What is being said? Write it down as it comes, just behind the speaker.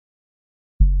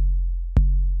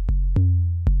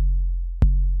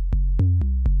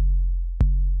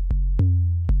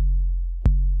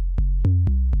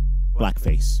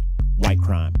BlackFace, white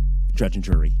crime, judge and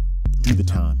jury, do the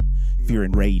time, fear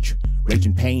and rage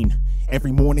and pain.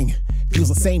 Every morning feels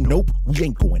the same. Nope, we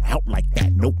ain't going out like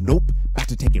that. Nope, about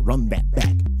to take it, run that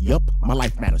back. Yup, my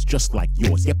life matters just like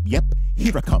yours. Yep,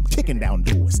 here I come, kicking down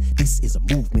doors. This is a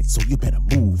movement, so you better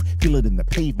move. Feel it in the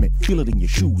pavement, feel it in your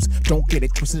shoes. Don't get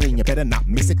it twisted and you better not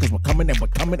miss it, cause we're coming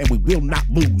and we will not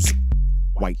lose.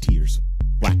 White tears,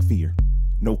 black fear,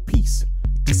 no peace.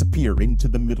 Disappear into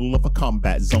the middle of a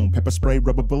combat zone. Pepper spray,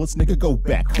 rubber bullets, nigga, go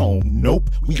back home. Nope,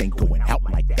 we ain't going out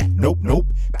like that. Nope,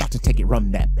 about to take it,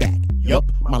 run that back. Yup,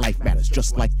 my life matters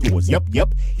just like yours. Yup,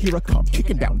 here I come,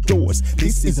 kicking down doors.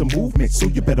 This is a movement, so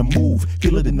you better move.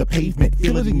 Feel it in the pavement,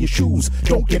 feel it in your shoes.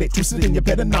 Don't get it twisted and you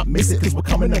better not miss it, cause we're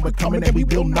coming and we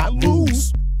will not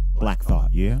lose. Black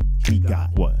thought, yeah, we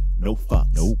got what? No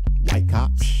fucks, nope. White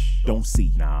cops, don't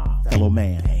see, nah. Fellow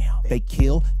man, damn. They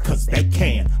kill cause they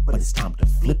can, but it's time to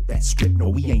flip that script. No,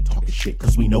 we ain't talking shit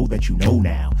cause we know that you know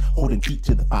now. Holding feet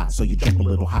to the fire so you jump a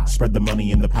little high. Spread the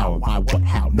money and the power, why, what,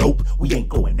 how? Nope, we ain't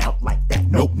going out like that.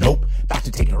 Nope, about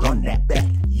to take it, run that back.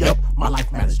 Yup, my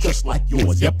life matters just like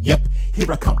yours. Yep,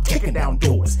 here I come, kicking down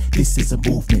doors. This is a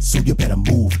movement, so you better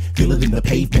move. Feel it in the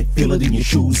pavement, feel it in your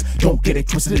shoes. Don't get it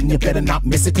twisted and you better not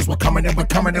miss it, cause we're coming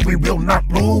and we will not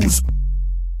lose.